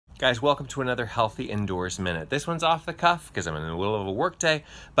Guys, welcome to another Healthy Indoors Minute. This one's off the cuff because I'm in the middle of a work day,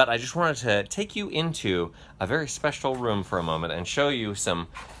 but I just wanted to take you into a very special room for a moment and show you some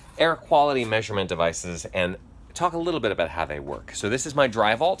air quality measurement devices and talk a little bit about how they work. So this is my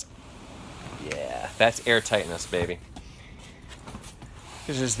dry vault. Yeah, that's air tightness, baby.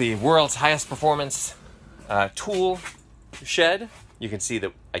 This is the world's highest performance tool shed. You can see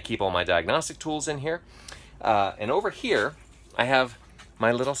that I keep all my diagnostic tools in here. And over here, I have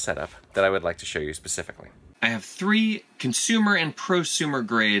my little setup that I would like to show you specifically. I have 3 consumer and prosumer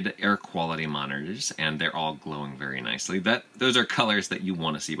grade air quality monitors, and they're all glowing very nicely. Those are colors that you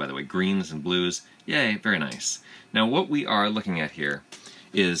want to see, by the way, greens and blues. Yay, very nice. Now what we are looking at here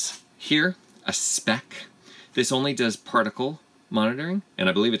is a spec. This only does particle monitoring, and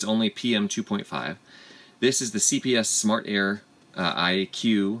I believe it's only PM 2.5. This is the CPS Smart Air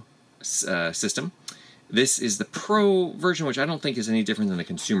IQ system. This is the Pro version, which I don't think is any different than the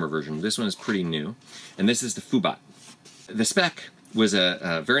consumer version. This one is pretty new. And this is the Foobot. The spec was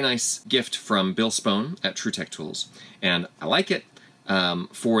a very nice gift from Bill Spohn at TruTech Tools. And I like it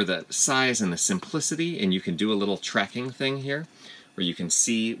for the size and the simplicity. And you can do a little tracking thing here where you can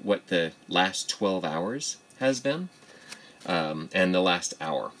see what the last 12 hours has been and the last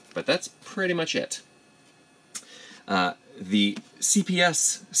hour. But that's pretty much it. The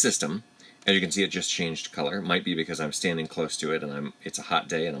CPS system, as you can see, it just changed color. It might be because I'm standing close to it and it's a hot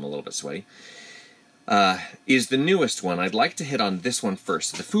day and I'm a little bit sweaty. Is the newest one. I'd like to hit on this one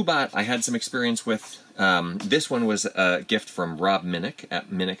first. The Foobot I had some experience with. This one was a gift from Rob Minnick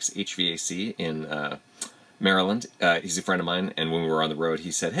at Minnick's HVAC in Maryland. He's a friend of mine, and when we were on the road, he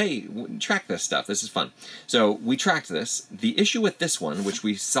said, hey, track this stuff. This is fun. So we tracked this. The issue with this one, which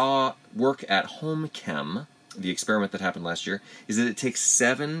we saw work at Home Chem, the experiment that happened last year, is that it takes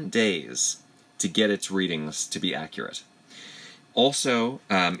 7 days to get its readings to be accurate. Also,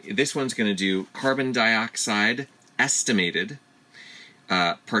 this one's going to do carbon dioxide estimated,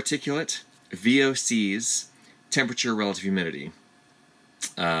 particulate, VOCs, temperature, relative humidity.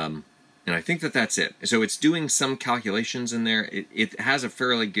 And I think that that's it. So it's doing some calculations in there. It has a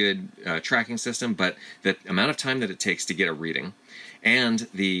fairly good tracking system, but the amount of time that it takes to get a reading and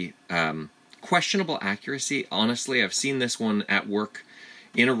the questionable accuracy, honestly, I've seen this one at work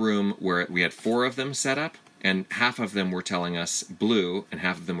in a room where we had 4 of them set up, and half of them were telling us blue, and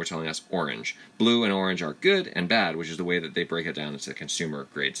half of them were telling us orange. Blue and orange are good and bad, which is the way that they break it down into consumer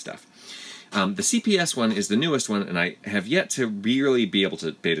grade stuff. The CPS one is the newest one, and I have yet to really be able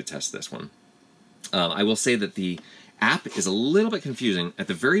to beta test this one. I will say that the app is a little bit confusing at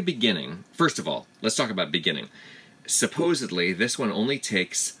the very beginning. First of all, let's talk about beginning. Supposedly, this one only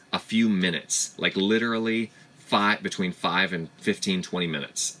takes a few minutes, like literally between 5 and 15, 20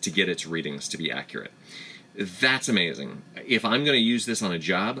 minutes to get its readings to be accurate. That's amazing. If I'm going to use this on a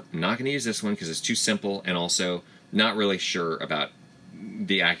job, I'm not going to use this one because it's too simple, and also not really sure about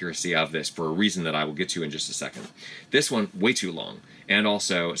the accuracy of this for a reason that I will get to in just a second. This one, way too long, and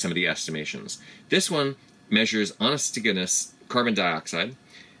also some of the estimations. This one measures, honest to goodness, carbon dioxide,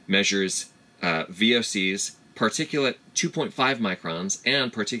 measures VOCs, particulate 2.5 microns,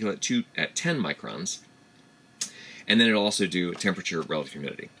 and particulate 2 at 10 microns. And then it'll also do temperature, relative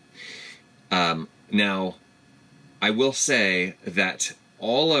humidity. Now, I will say that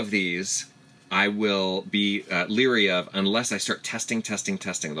all of these I will be leery of unless I start testing.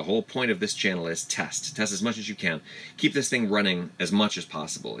 The whole point of this channel is test. Test as much as you can. Keep this thing running as much as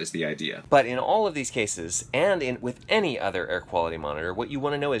possible is the idea. But in all of these cases, and with any other air quality monitor, what you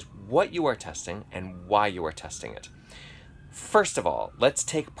want to know is what you are testing and why you are testing it. First of all, let's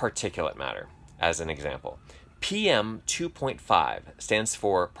take particulate matter as an example. PM 2.5 stands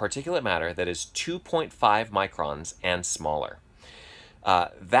for particulate matter that is 2.5 microns and smaller.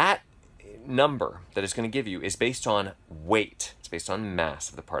 That number that it's going to give you is based on weight. It's based on mass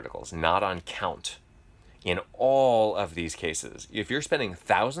of the particles, not on count. In all of these cases, if you're spending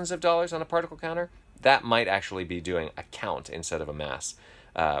thousands of dollars on a particle counter, that might actually be doing a count instead of a mass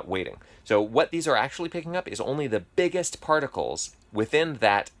weighting. So what these are actually picking up is only the biggest particles within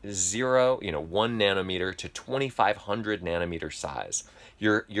that 1 nanometer to 2,500 nanometer size.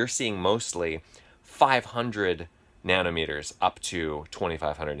 You're seeing mostly 500 nanometers up to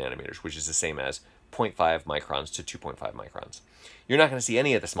 2,500 nanometers, which is the same as 0.5 microns to 2.5 microns. You're not going to see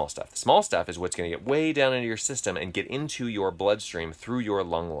any of the small stuff. The small stuff is what's going to get way down into your system and get into your bloodstream through your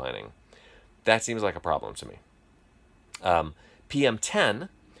lung lining. That seems like a problem to me. PM10,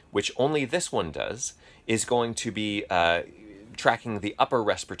 which only this one does, is going to be tracking the upper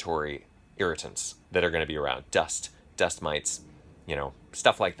respiratory irritants that are going to be around. Dust mites,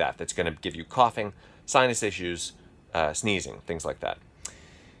 stuff like that. That's going to give you coughing, sinus issues, sneezing, things like that.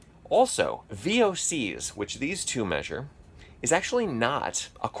 Also, VOCs, which these two measure, is actually not,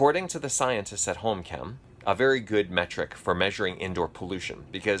 according to the scientists at HomeChem, a very good metric for measuring indoor pollution.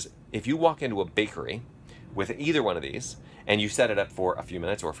 Because if you walk into a bakery with either one of these, and you set it up for a few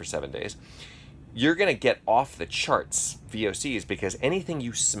minutes or for 7 days, you're going to get off the charts VOCs, because anything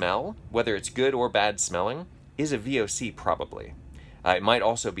you smell, whether it's good or bad smelling, is a VOC probably. It might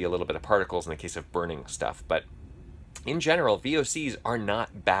also be a little bit of particles in the case of burning stuff, but in general, VOCs are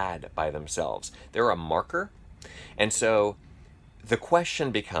not bad by themselves. They're a marker. And so the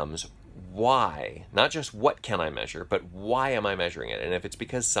question becomes, why? Not just what can I measure, but why am I measuring it? And if it's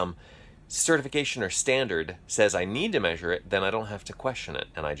because some certification or standard says I need to measure it, then I don't have to question it,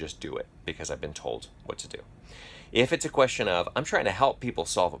 and I just do it because I've been told what to do. If it's a question of, I'm trying to help people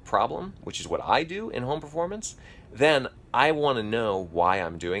solve a problem, which is what I do in home performance, then I want to know why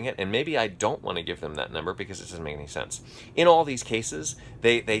I'm doing it, and maybe I don't want to give them that number because it doesn't make any sense. In all these cases,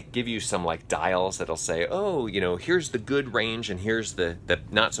 they give you some like dials that'll say, oh, you know, here's the good range and here's the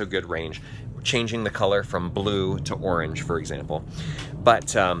not so good range, changing the color from blue to orange, for example.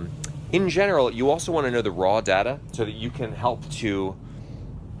 But in general, you also want to know the raw data so that you can help to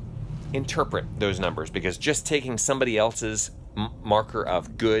interpret those numbers, because just taking somebody else's marker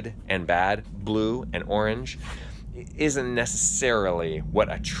of good and bad, blue and orange, isn't necessarily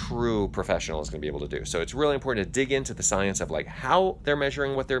what a true professional is going to be able to do. So it's really important to dig into the science of like how they're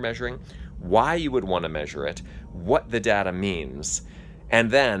measuring what they're measuring, why you would want to measure it, what the data means,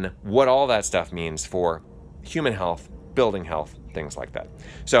 and then what all that stuff means for human health, building health, things like that.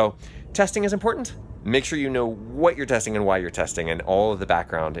 So testing is important. Make sure you know what you're testing and why you're testing and all of the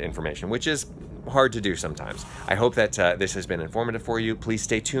background information, which is hard to do sometimes. I hope that this has been informative for you. Please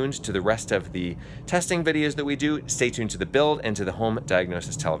stay tuned to the rest of the testing videos that we do. Stay tuned to the build and to the Home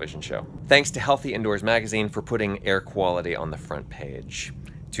Diagnosis television show. Thanks to Healthy Indoors Magazine for putting air quality on the front page.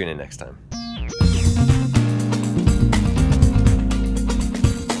 Tune in next time.